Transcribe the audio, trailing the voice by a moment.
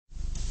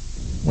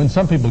When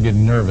some people get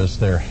nervous,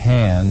 their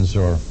hands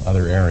or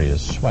other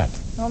areas sweat.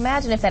 Well,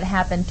 imagine if that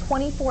happened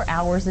 24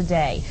 hours a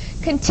day.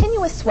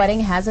 Continuous sweating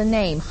has a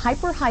name,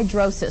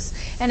 hyperhidrosis.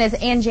 And as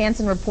Ann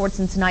Jansen reports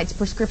in tonight's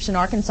Prescription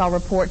Arkansas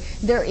report,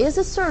 there is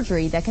a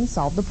surgery that can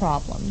solve the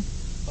problem.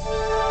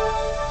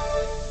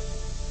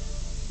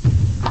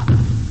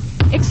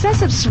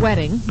 Excessive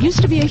sweating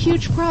used to be a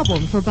huge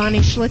problem for Bonnie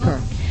Schlicker.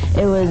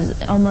 It was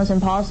almost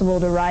impossible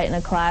to write in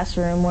a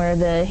classroom where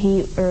the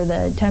heat or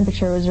the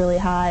temperature was really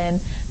high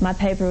and my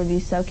paper would be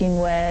soaking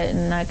wet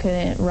and I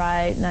couldn't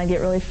write and I'd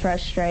get really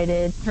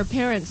frustrated. Her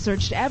parents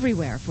searched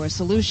everywhere for a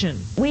solution.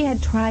 We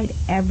had tried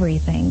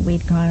everything.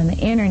 We'd gone on the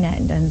internet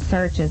and done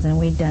searches, and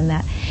we'd done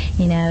that,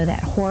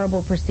 that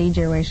horrible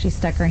procedure where she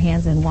stuck her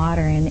hands in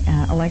water and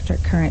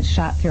electric current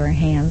shot through her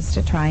hands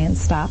to try and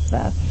stop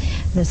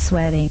the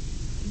sweating.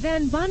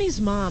 Then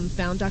Bonnie's mom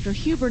found Dr.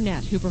 Hugh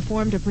Burnett, who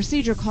performed a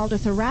procedure called a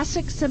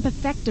thoracic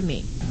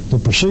sympathectomy. The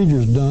procedure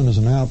is done as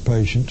an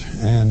outpatient,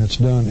 and it's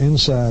done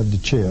inside the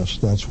chest.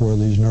 That's where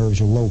these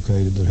nerves are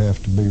located that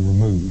have to be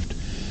removed.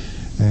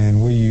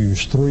 And we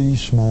use 3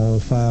 small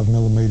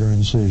 5-millimeter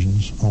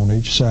incisions on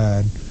each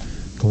side,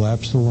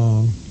 collapse the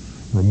lung,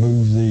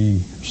 remove the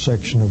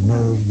section of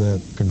nerve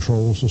that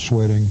controls the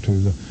sweating to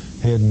the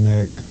head and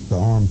neck, the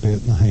armpit,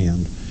 and the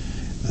hand,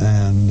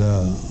 and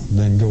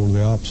then go to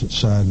the opposite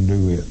side and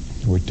do it.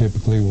 We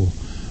typically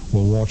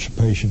will watch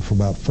the patient for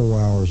about 4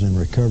 hours in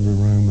recovery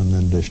room and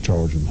then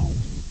discharge them home.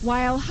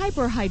 While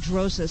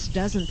hyperhidrosis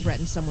doesn't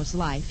threaten someone's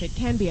life, it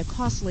can be a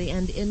costly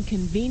and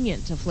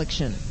inconvenient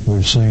affliction.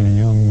 We've seen a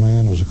young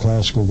man who was a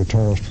classical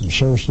guitarist from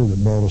Searcy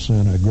that brought us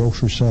in a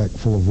grocery sack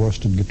full of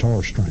rusted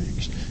guitar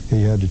strings.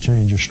 He had to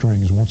change his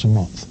strings once a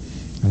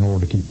month in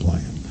order to keep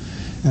playing.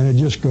 And it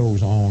just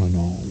goes on and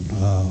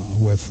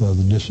on with the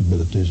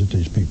disabilities that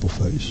these people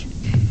face.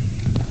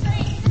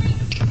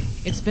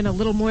 It's been a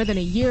little more than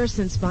a year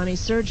since Bonnie's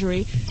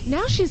surgery.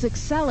 Now she's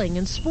excelling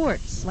in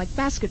sports like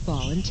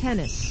basketball and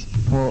tennis.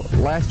 Well,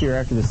 last year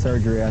after the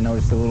surgery, I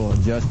noticed a little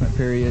adjustment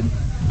period.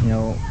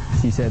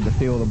 She said the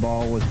feel of the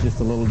ball was just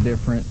a little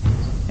different.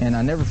 And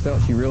I never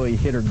felt she really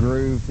hit her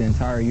groove the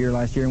entire year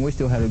last year, and we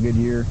still had a good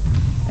year.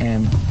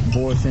 And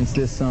boy, since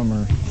this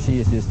summer, she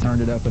has just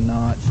turned it up a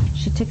notch.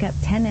 She took up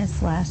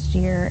tennis last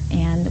year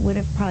and would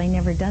have probably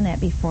never done that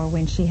before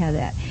when she had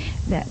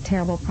that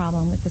terrible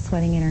problem with the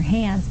sweating in her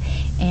hands.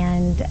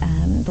 And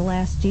the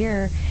last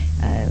year,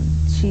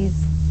 she's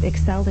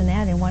excelled in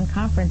that in one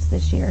conference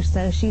this year.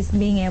 So she's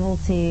being able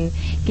to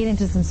get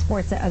into some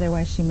sports that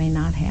otherwise she may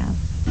not have.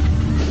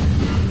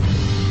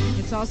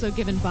 It's also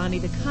given Bonnie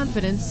the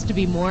confidence to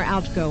be more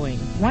outgoing.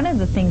 One of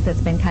the things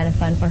that's been kind of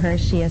fun for her,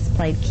 she has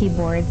played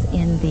keyboards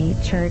in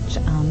the church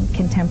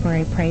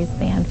contemporary praise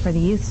band for the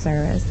youth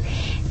service,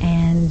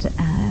 and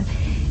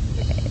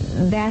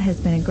that has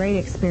been a great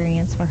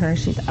experience for her.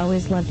 She's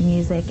always loved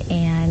music,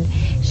 and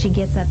she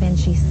gets up and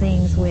she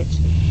sings, which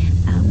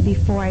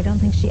before I don't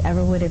think she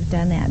ever would have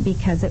done that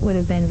because it would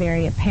have been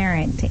very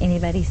apparent to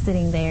anybody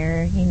sitting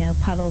there,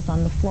 puddles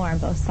on the floor on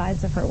both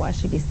sides of her while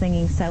she'd be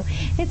singing. So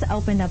it's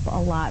opened up a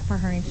lot for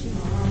her. And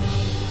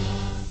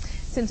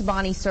Since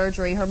Bonnie's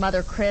surgery, her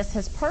mother, Chris,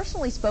 has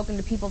personally spoken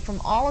to people from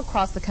all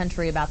across the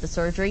country about the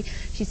surgery.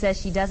 She says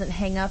she doesn't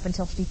hang up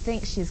until she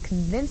thinks she has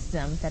convinced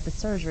them that the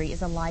surgery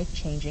is a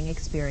life-changing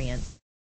experience.